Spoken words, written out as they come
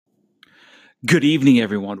Good evening,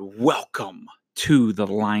 everyone. Welcome to the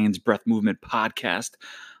Lion's Breath Movement podcast.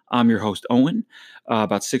 I'm your host, Owen.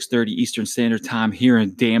 About 6:30 Eastern Standard Time here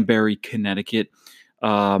in Danbury, Connecticut.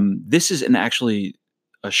 This is actually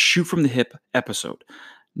a shoot from the hip episode.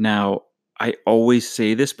 Now, I always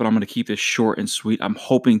say this, but I'm going to keep this short and sweet. I'm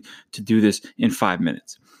hoping to do this in 5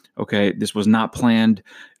 minutes. Okay, this was not planned.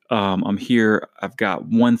 I'm here. I've got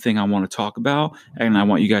one thing I want to talk about, and I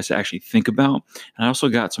want you guys to actually think about. And I also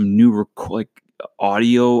got some new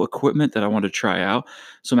audio equipment that I want to try out.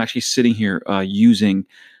 So I'm actually sitting here using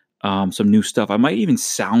some new stuff. I might even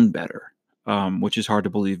sound better, which is hard to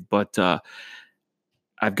believe, but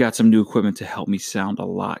I've got some new equipment to help me sound a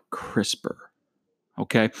lot crisper.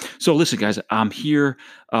 Okay, so listen, guys, I'm here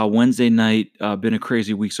Wednesday night. Been a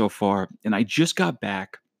crazy week so far, and I just got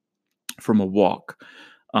back from a walk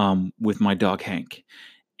with my dog Hank,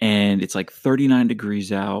 and it's like 39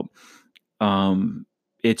 degrees out.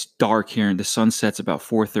 It's dark here, and the sun sets about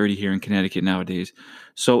 4:30 here in Connecticut nowadays.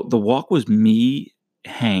 So the walk was me,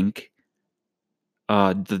 Hank,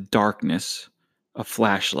 the darkness, a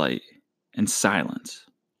flashlight, and silence.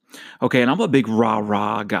 Okay, and I'm a big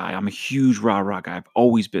rah-rah guy. I'm a huge rah-rah guy. I've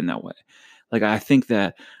always been that way. Like, I think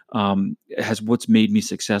that what's made me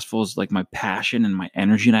successful is like my passion and my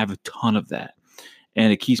energy, and I have a ton of that.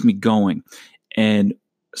 And it keeps me going. And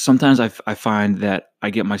sometimes I find that I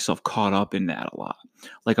get myself caught up in that a lot.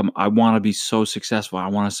 Like, I want to be so successful. I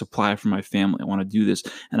want to supply for my family. I want to do this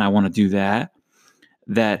and I want to do that.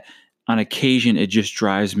 That on occasion, it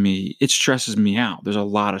stresses me out. There's a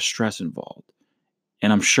lot of stress involved.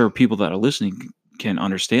 And I'm sure people that are listening can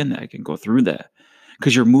understand that, can go through that.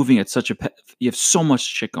 Because you're moving at you have so much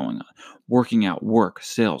shit going on. Working out, work,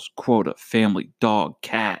 sales, quota, family, dog,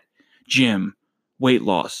 cat, gym, weight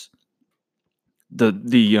loss, the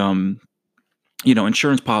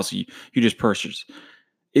insurance policy you just purchased.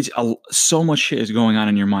 So much shit is going on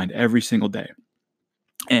in your mind every single day.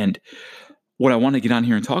 And what I want to get on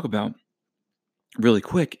here and talk about really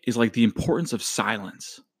quick is like the importance of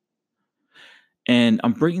silence. And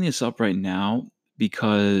I'm bringing this up right now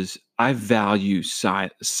because I value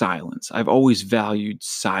silence. I've always valued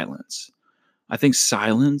silence. I think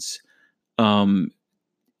silence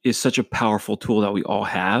is such a powerful tool that we all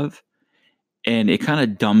have, and it kind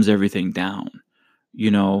of dumbs everything down.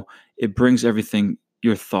 It brings everything,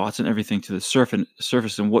 your thoughts and everything, to the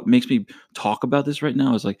surface. And what makes me talk about this right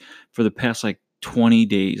now is like for the past 20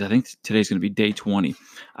 days, I think today's going to be day 20,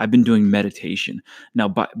 I've been doing meditation. Now,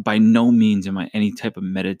 by no means am I any type of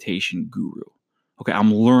meditation guru. Okay,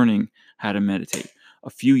 I'm learning how to meditate. A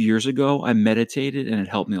few years ago, I meditated and it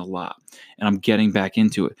helped me a lot. And I'm getting back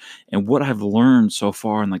into it. And what I've learned so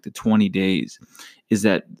far in the 20 days is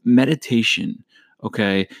that meditation,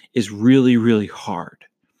 okay, is really, really hard.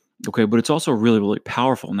 Okay, but it's also really, really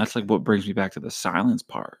powerful. And that's what brings me back to the silence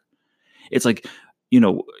part. It's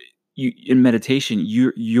in meditation,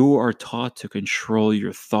 you are taught to control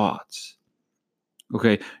your thoughts.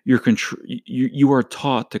 Okay, you are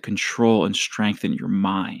taught to control and strengthen your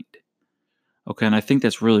mind. Okay, and I think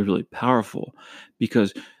that's really, really powerful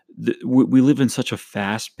because we live in such a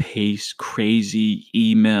fast-paced, crazy,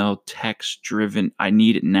 email, text-driven, I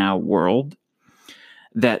need it now world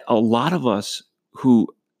that a lot of us who,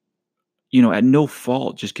 at no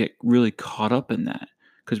fault, just get really caught up in that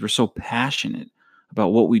because we're so passionate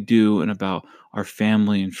about what we do and about our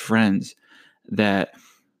family and friends that,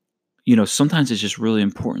 sometimes it's just really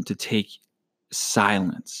important to take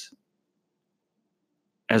silence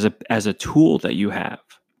as a tool that you have,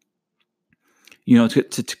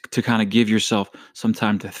 to kind of give yourself some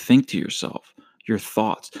time to think to yourself, your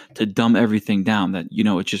thoughts, to dumb everything down, that,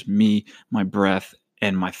 it's just me, my breath,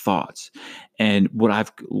 and my thoughts. And what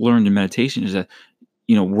I've learned in meditation is that,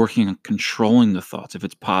 working on controlling the thoughts, if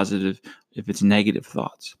it's positive, if it's negative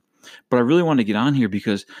thoughts. But I really want to get on here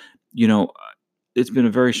because, it's been a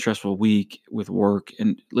very stressful week with work.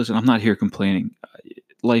 And listen, I'm not here complaining.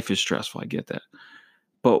 Life is stressful. I get that.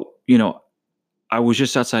 But, I was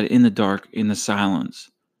just outside in the dark, in the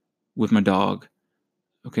silence with my dog,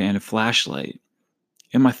 okay, and a flashlight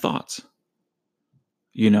and my thoughts,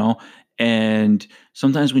 and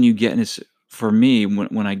sometimes when you get in this, for me,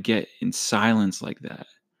 when I get in silence like that,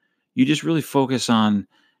 you just really focus on,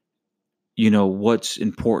 what's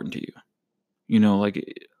important to you.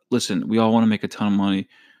 Listen, we all want to make a ton of money.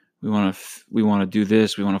 We want to do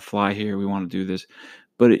this. We want to fly here. We want to do this.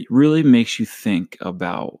 But it really makes you think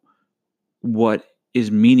about what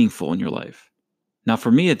is meaningful in your life. Now,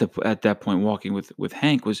 for me at that point, walking with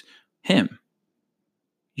Hank was him,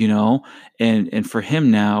 and for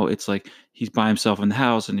him now, it's like he's by himself in the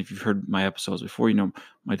house. And if you've heard my episodes before,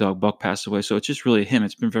 my dog Buck passed away. So it's just really him.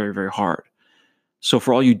 It's been very, very hard. So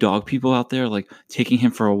for all you dog people out there, like taking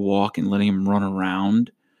him for a walk and letting him run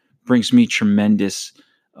around brings me tremendous,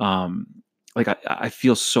 um, like I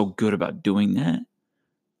feel so good about doing that.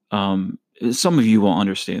 Some of you won't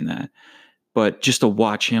understand that, but just to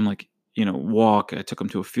watch him like, walk, I took him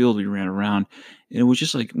to a field, we ran around, and it was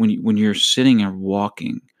just like when you're sitting and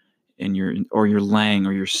walking and you're laying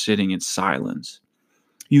or you're sitting in silence,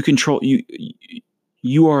 you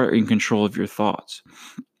are in control of your thoughts.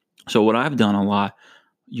 So what I've done a lot,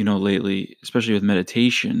 lately, especially with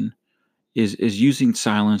meditation, is using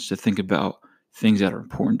silence to think about things that are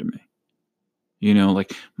important to me.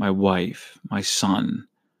 Like my wife, my son,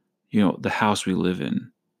 the house we live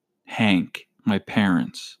in, Hank, my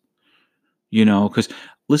parents, because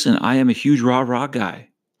listen, I am a huge rah rah guy.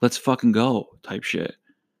 Let's fucking go type shit.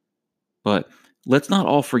 But let's not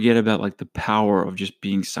all forget about like the power of just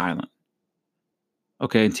being silent.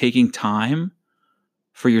 Okay. And taking time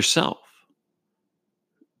for yourself,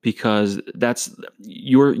 because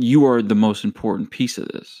you are the most important piece of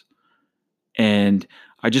this. And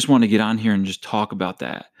I just want to get on here and just talk about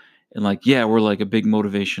that. And like, yeah, we're like a big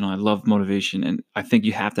motivational. I love motivation. And I think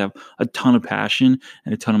you have to have a ton of passion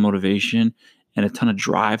and a ton of motivation and a ton of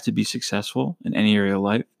drive to be successful in any area of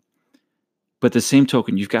life. But the same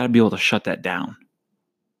token, you've got to be able to shut that down.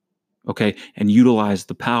 Okay. And utilize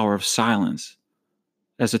the power of silence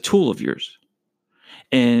as a tool of yours.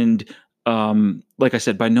 And like I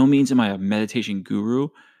said, by no means am I a meditation guru,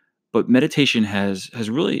 but meditation has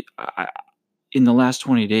really, in the last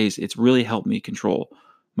 20 days, it's really helped me control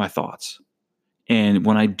my thoughts. And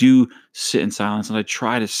when I do sit in silence and I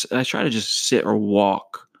try to just sit or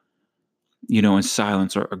walk, in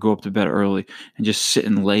silence, or go up to bed early and just sit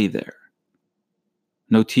and lay there.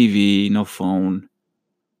 No TV, no phone.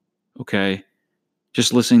 Okay.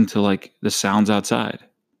 Just listening to like the sounds outside.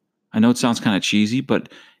 I know it sounds kind of cheesy, but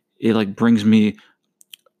it like brings me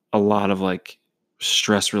a lot of like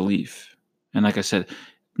stress relief. And like I said,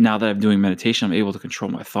 now that I'm doing meditation, I'm able to control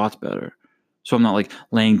my thoughts better. So I'm not like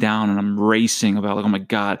laying down and I'm racing about like, oh my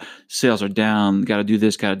God, sales are down, got to do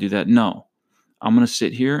this, got to do that. No, I'm going to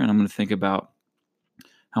sit here and I'm going to think about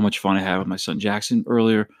how much fun I had with my son Jackson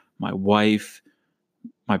earlier, my wife,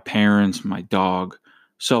 my parents, my dog.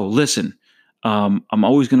 So listen, I'm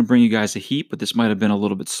always going to bring you guys the heat, but this might have been a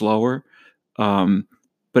little bit slower.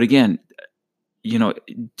 But again,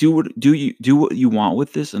 do what you want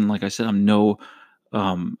with this. And like I said, I'm no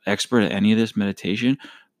expert at any of this meditation,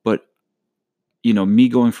 but me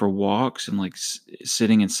going for walks and like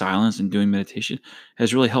sitting in silence and doing meditation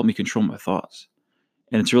has really helped me control my thoughts,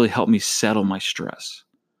 and it's really helped me settle my stress.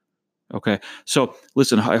 Okay. So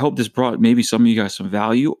listen, I hope this brought maybe some of you guys some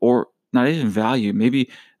value, or not even value. Maybe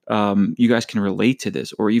you guys can relate to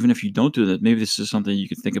this, or even if you don't do that, maybe this is something you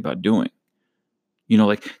can think about doing.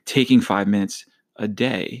 Like taking 5 minutes a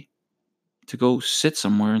day to go sit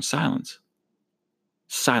somewhere in silence.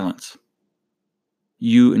 Silence.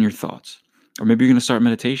 You and your thoughts. Or maybe you're going to start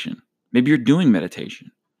meditation. Maybe you're doing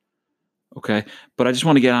meditation. Okay. But I just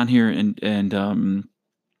want to get on here and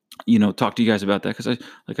talk to you guys about that, because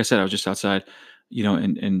like I said, I was just outside,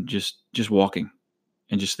 and just walking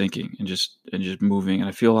and just thinking and just moving, and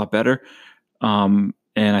I feel a lot better. And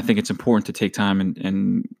I think it's important to take time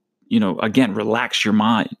and again, relax your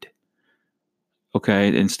mind.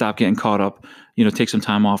 Okay. And stop getting caught up, take some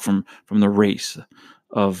time off from the race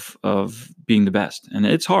of being the best. And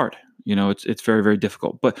it's hard, it's very, very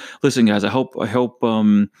difficult. But listen, guys, I hope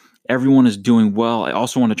everyone is doing well. I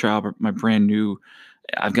also want to try out my brand new,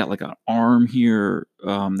 I've got like an arm here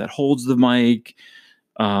that holds the mic.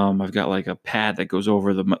 I've got like a pad that goes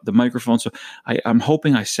over the microphone. So I'm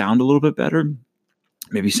hoping I sound a little bit better,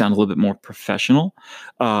 maybe sound a little bit more professional.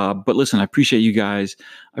 But listen, I appreciate you guys.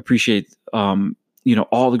 I appreciate,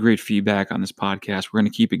 all the great feedback on this podcast. We're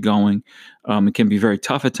going to keep it going. It can be very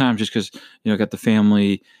tough at times just because, I got the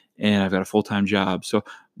family and I've got a full-time job. So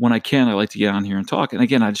when I can, I like to get on here and talk. And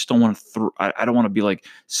again, I just don't want to, I don't want to be like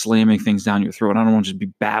slamming things down your throat. I don't want to just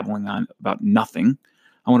be babbling on about nothing.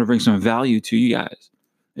 I want to bring some value to you guys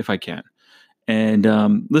if I can.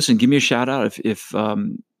 And listen, give me a shout out if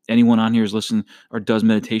anyone on here is listening or does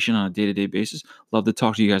meditation on a day-to-day basis. Love to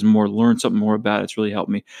talk to you guys more, learn something more about it. It's really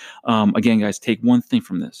helped me. Again, guys, take one thing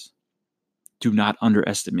from this. Do not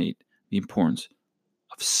underestimate the importance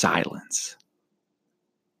of silence.